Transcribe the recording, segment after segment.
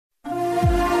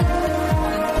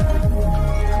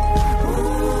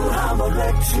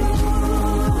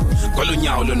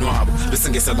Kolonyawo lonwabo bese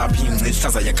ngeselapha ingci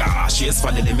ihlaza yakashi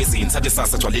esivalele emizini sathi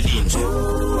sasa gcwale linje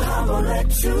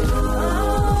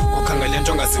ukhangele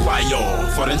into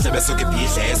ongaziwayo for endlebe esuke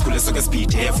ibhidle esikhule esuke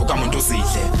esibhidle evuka umuntu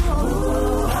uzidle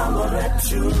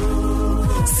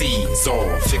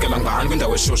sizo fikela ngani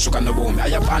kwindawo eshushu kanobomi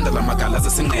ayabanda la magala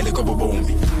zesinqele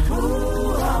kobobomi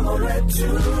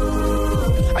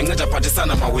anceda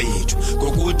phathisana mawethu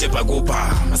ngokude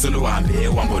bhakupha maseluhambe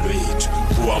uhambo lwethu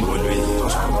uhambo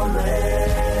lwethu.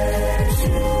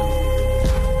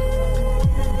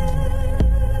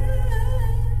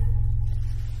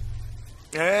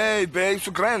 Hey babes,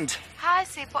 grand. Hi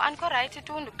Sipho, anko right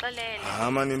tu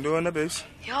ndixelele. Man intona babes?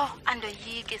 Yo,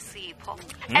 andoyike Sipho.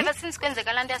 Ever since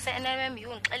kwenzeka lanto yase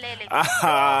NMMU ngixelele.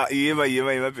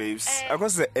 Yiba babes.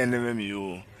 Akuse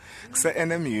NMMU. Kuse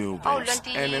NMU babes.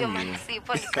 NMU.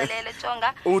 Sipho ndixelele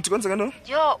jonga. Uthi kwenzeka no?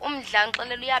 Yo, umdla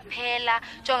ngixelele uyaphela.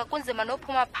 Jonga kunzima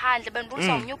nophuma phandle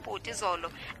benibulisa umnye ubhuti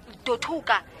izolo.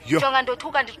 Ndothuka. Jonga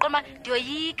ndothuka ndiqoma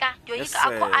ndiyoyika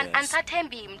akho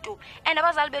ansathembi mntu. And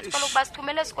abazali bethu kaloku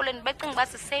basithumele esikoleni becinga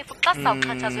basi safe xa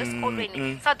sawuxhatshazwa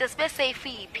esikolweni. Sawude sibe safe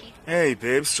iphi? Hey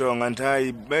babes, jonga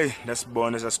nthayi hey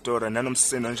ndasibona esa story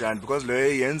nanomsino njani because lo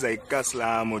yenza ikasi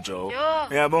lamo jo.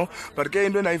 Yabo, but ke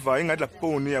into enayivayo ingathi la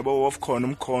phone yabo of khona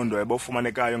umkhondo yabo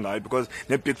ofumanekayo ngayo because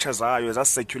ne pictures zayo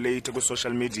zasirculate ku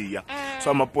social media.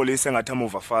 So amapolice engathi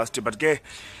move fast but ke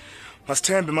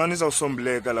Masithembe man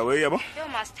izawusombleka la way yabo. Yo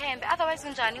Masithembe, otherwise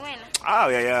unjani wena?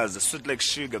 Yazi, sweet like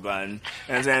sugar man.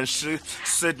 And then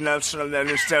sweet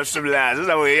natural stuff sublimes. That's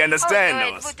how we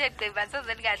understand us.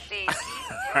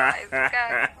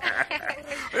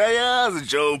 Yazi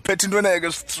Joe, pet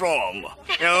intwana strong.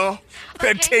 You know?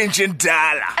 Pet tension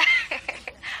dala.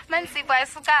 Man Sipho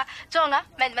asuka jonga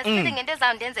man masiphethe ngento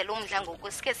ezawundenzela umdla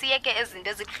ngoku sike siyeke ezinto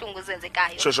ezikuhlungu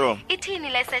ezenzekayo. Sure. Ithini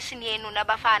le session yenu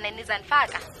nabafana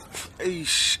nizanifaka?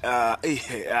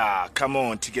 Come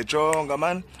on, tike jonga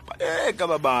man.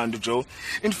 Kababantu Joe.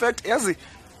 In fact, yazi,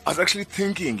 I was actually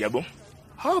thinking, yabo.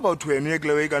 How about when you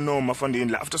go to Noma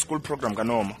funding after school program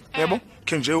kanoma? Yabo,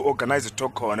 can you organize a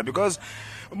talk corner because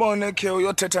ubone ke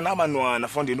uyothetha nabanwana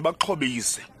funding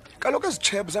baqhobise. Kaloku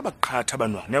ezichabs abaqhatha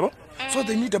abantwana yabo. So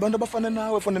they need abantu abafana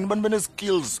nawe funding abantu bene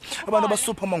skills, abantu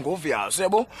abasuper mangovious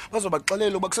yabo.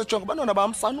 Bazobaxelela uba kusejonga abantwana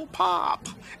bamsana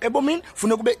uphapha. Yabo mean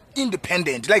funa kube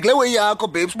independent. Like le way yakho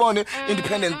babes bone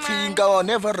independent thinker or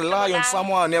never rely on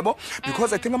someone yabo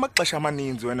because I think amaxesha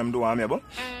amaninzi wena mntu wami yabo.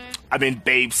 I mean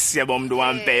babes yabo mntu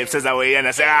wami babes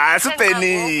ezaweyana say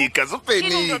supenika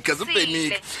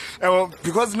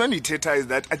because no nithetha is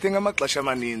that I think amaxesha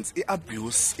amaninzi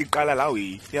iabuse iqala la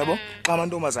way yabo xa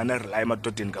amantombazana rely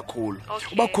emadodeni kakhulu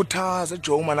ubakhuthaza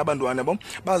jo man abantwana yabo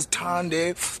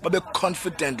bazithande babe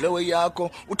confident le way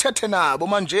yakho uthethe nabo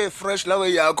manje fresh la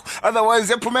way yakho otherwise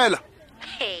yaphumela.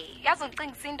 Hey, yazi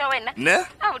ucingisa into wena? Ne?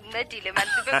 Awuncedile man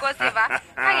Sipho Nkosiva.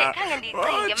 Khange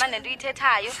ndicinge man nento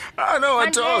uyithethayo. No, I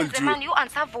told you. Man you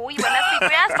ansavuyi wena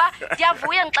Sipho yazi ba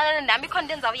ndiyavuya ngixelele nami ikhona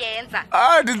into endizawuyenza.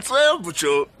 Nditsembu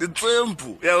jo,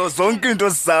 nditsembu. Yabo zonke into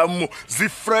zami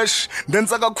zi-fresh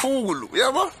ndenza kakhulu,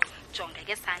 yabo? Jonga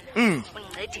ke sana.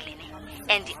 Ungincedile ne.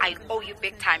 And I owe you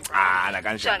big time.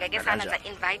 Jonga ke sana za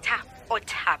invite her.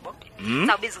 Othabo.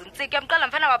 Zawubiza uNtsiki yamqala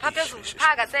mfana wapha phezulu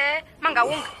phaka se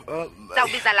mangawunga.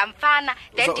 Zawubiza la mfana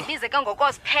then dibize ke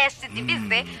ngokosiphesi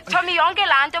dibize. Thomi yonke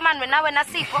lanto man wena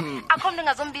Sipho akho umuntu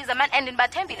engazombiza man and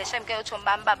nibathembile shem ke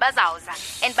uThomba bamba bazawuza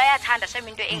and bayathanda shem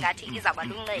into engathi izaba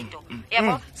luncedo.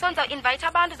 Yabo so ngiza invite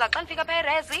abantu zaxa nifika pha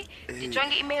eRezi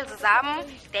ndijonge emails zami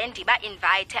then diba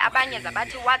invite abanye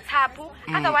zabathi WhatsApp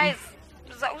otherwise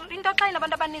into xa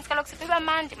inabantu abaninzi kaloku Sipho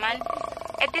bamandi man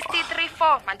at this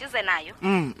T34 mandize nayo.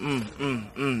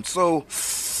 So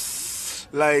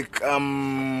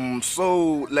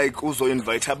like uzo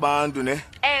invite abantu ne?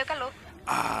 Kaloku.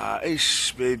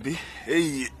 Baby.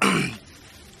 Hey.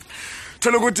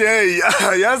 Thola ukuthi hey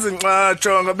yazi nxa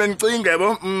jonga bengicinga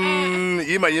yabo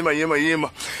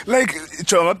yima like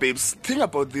jonga babes think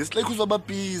about this like uzoba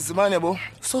busy man yabo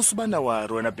so subana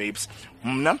wari wena babes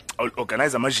mna I'll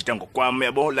organize amajita ngokwami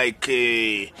yabo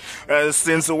like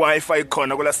since Wi-Fi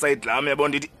khona kula site lami yabo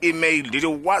ndithi email ndithi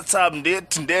WhatsApp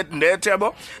ndithi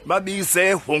yabo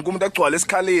babize wonke umuntu agcwala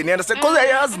esikhaleni yena because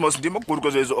yazi mos ndimo good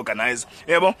because we organize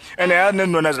yabo and yazi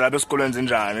nenona zalapha esikolweni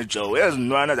zinjani Joe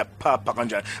ezinwana zaphapha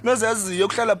kanjani nozazi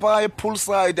yokuhlala pha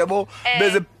epoolside yabo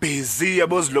beze busy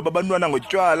yabo ziloba abantwana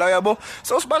ngotywala yabo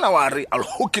so sibana worry I'll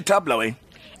hook it up la way.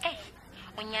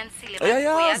 unyanisile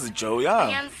Yazi Joe, yeah.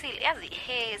 unyanisile yazi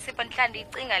he Sipho ndihlanda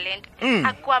icinga lento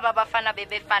akwaba abafana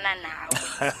bebefana nawe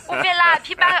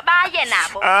uvelaphi baye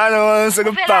nabo no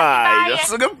sekubhayi yo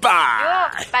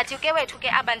but uke wethu ke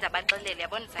abantu abaxelele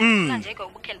yabona sifuna nje ke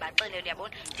ubukhe ndibaxelele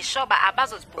yabona ndishoba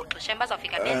abazozibhoxisha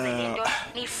bazofika benze lento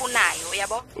niyifunayo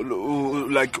yabo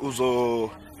like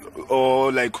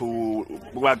like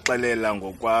ubaxelela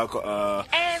ngokwakho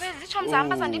bezitsho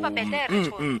mzamba bazandiba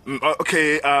bhetere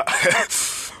okay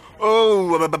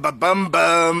oh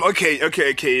bam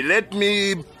okay let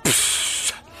me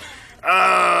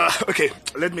okay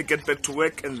let me get back to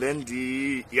work and then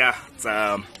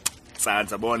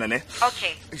sabona ne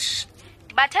okay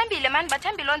bathembile man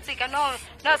bathembile ontsika no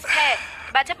spare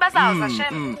bathe bazawuza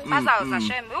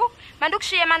shem manje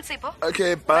ukushiye mansipho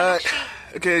okay bye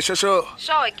okay sho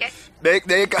ke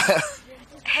beka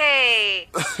hey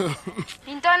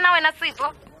into na wena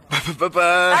Sipho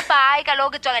bye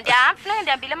kaloku jonga ndiyafuna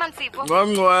ndihambile mansipho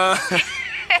ncwa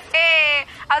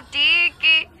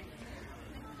awudiki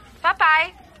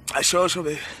bye asho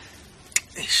be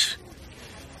ish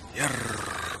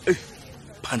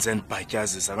phansi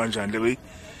andibhatyazisa kanjani lewe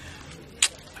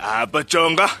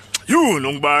jonga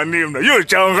nongubani mna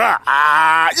jonga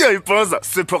ibhoza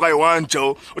Sipho kayi-1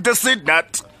 Joe uthe sit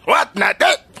nut what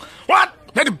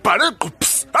nadibhale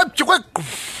qhups ajukwe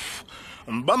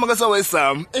mbama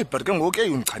kasawayisam but ke ngoku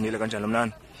ungichanile kanjani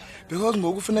mnani because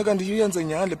ngoku kufuneka ndiyenze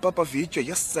nyani le papa video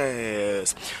yes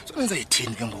so nenza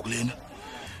yithini ke ngoku lena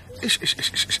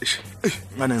ish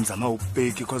ngane ngizama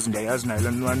ukubheki because ndiyayazi nayo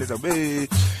laa ntwana ezawube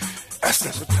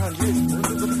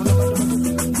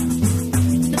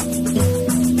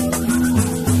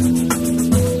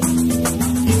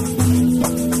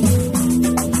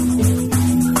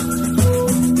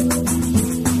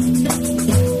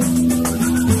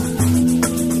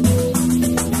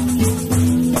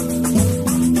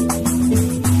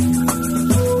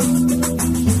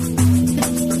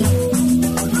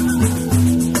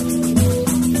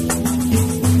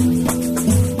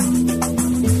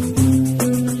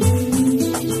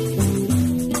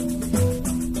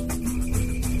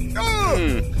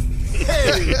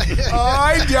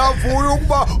ndiyavuya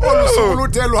ukuba olusuku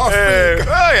luthe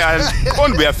lwafika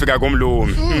konke uyafika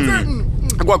komlumi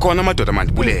kwakhona amadoda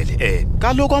mandibulele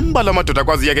kaloku ambala amadoda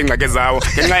kwaziya ke ingxaki zawo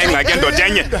ngenxa engxaki endoda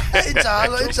enye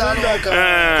injalo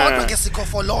kodwa ke sikho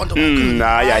for lonto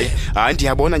hayi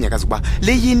ndiyabona nyakazi ukuba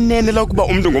leyinene lokuba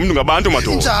umuntu ngomntu ngabantu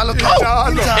madoda injalo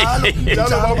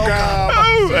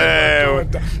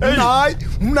hayi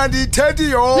mna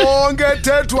ndithethi yonke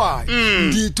ethethwayo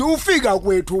ndithi ufika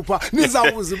kwethu pha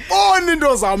nizawuzibona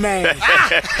into zamele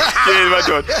yini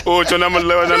madoda utsho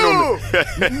namlewananumbe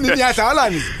niyadlala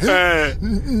ni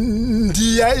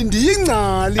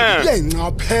ndiyingcali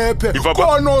yengcaphephe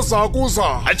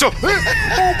konozakuzayo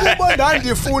ukuba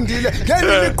ndandifundile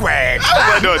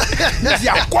ngenimigwetha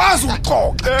ndiyakwazi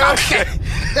uxoxa kahle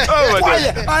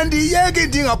kwaye andiyeki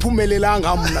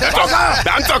ndingaphumelelanga mna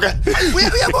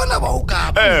uyabona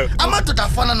bawugaba amadoda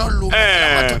afana nolume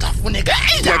amadoda afuneka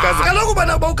kaloku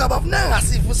bana bawugaba afuneka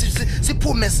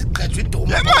siphume sigqejwe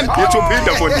idumo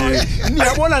ngiyophinda fondini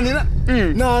niyabona nina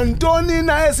nantoni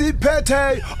na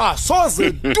esiphetheyo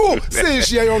asoze tu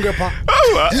sishiye yonke pha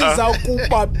ndiza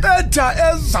kuba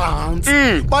betha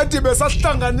ezantsi bathi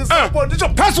besahlanganisa bo nditsho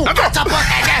phezulu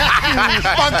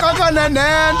bakakane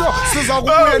nento siza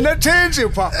kubuya netshintshi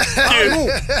pha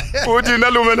uthi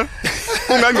nalume na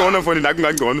kungangcono mfondini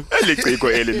akungangcono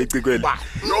liciko eli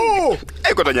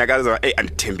kodwa nyakaza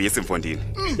andithembisi mfondini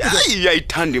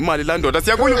iyayithanda imali laa ndoda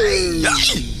siyakuyo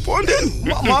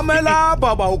mfondini mamela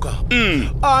baba ugaba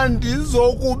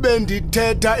andizokube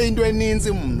ndithetha into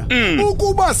eninzi mna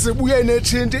ukuba sibuye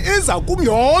netshintshi iza kum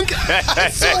yonke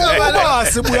ukuba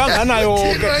sibuya nganayo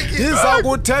yonke ndiza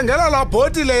kuthengela laa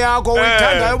bhotile yakho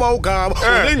uyithandayo uba ugaba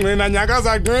ulingqina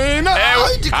nyakaza ngqina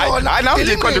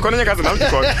ndikhona nyakaza nam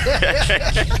ndikhona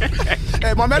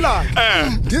mamelana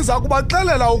ndiza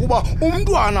kubaxelela ukuba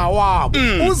umntwana wabo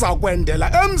uza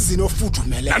kwendela emzini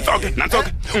ofudumeleyo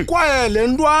nantsoke kwaye le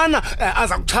ntwana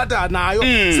aza kutshata nayo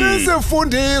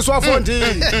sisifundiswa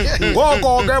fondini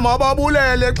ngoko ke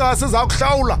mababulele xa siza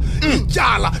kuhlawula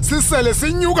ityala sisele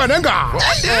sinyuka nengalo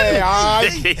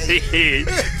hayi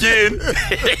tyini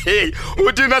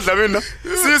uthina dlamini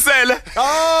sisele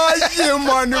hayi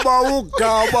mani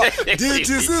bawugaba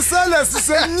ndithi sisele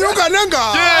sisenyuka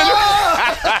nengalo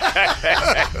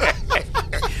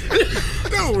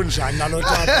unjani nalo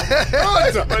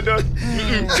tata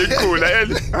ndikhula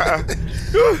eli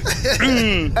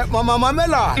mama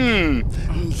mamela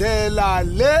ndlela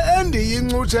le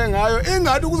endiyinxuthe ngayo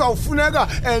ingathi kuzawufuneka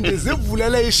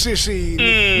ndizivulele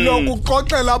ishishini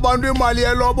lokuxoxela abantu imali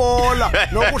yelobola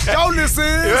nokuhlawulisa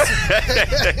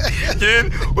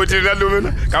yini uthina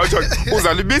lumina kawuthi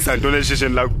uzalibisa into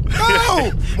leshishini lakho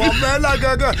awu mamela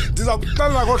ke ndiza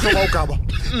kuxelela kohlobo ugaba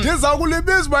ndiza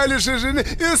kulibiza bayeli shishini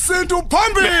isintu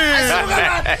phambili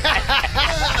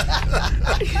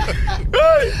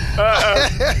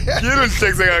yini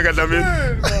uhlekise kahle mina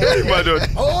madoda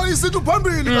oh isintu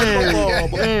phambili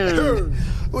kagogo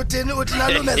uthini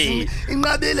nalume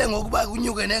inqabile ngokuba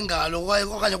kunyuke nengalo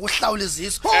okanye kuhlawula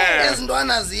iziso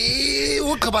ezintwana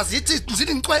ugqiba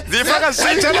zithi ncwe zifaka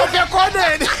sithe lokho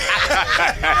ekhoneni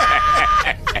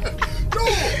no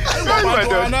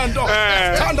ayibantwana nto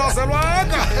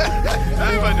thandazelwaka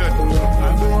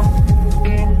madoda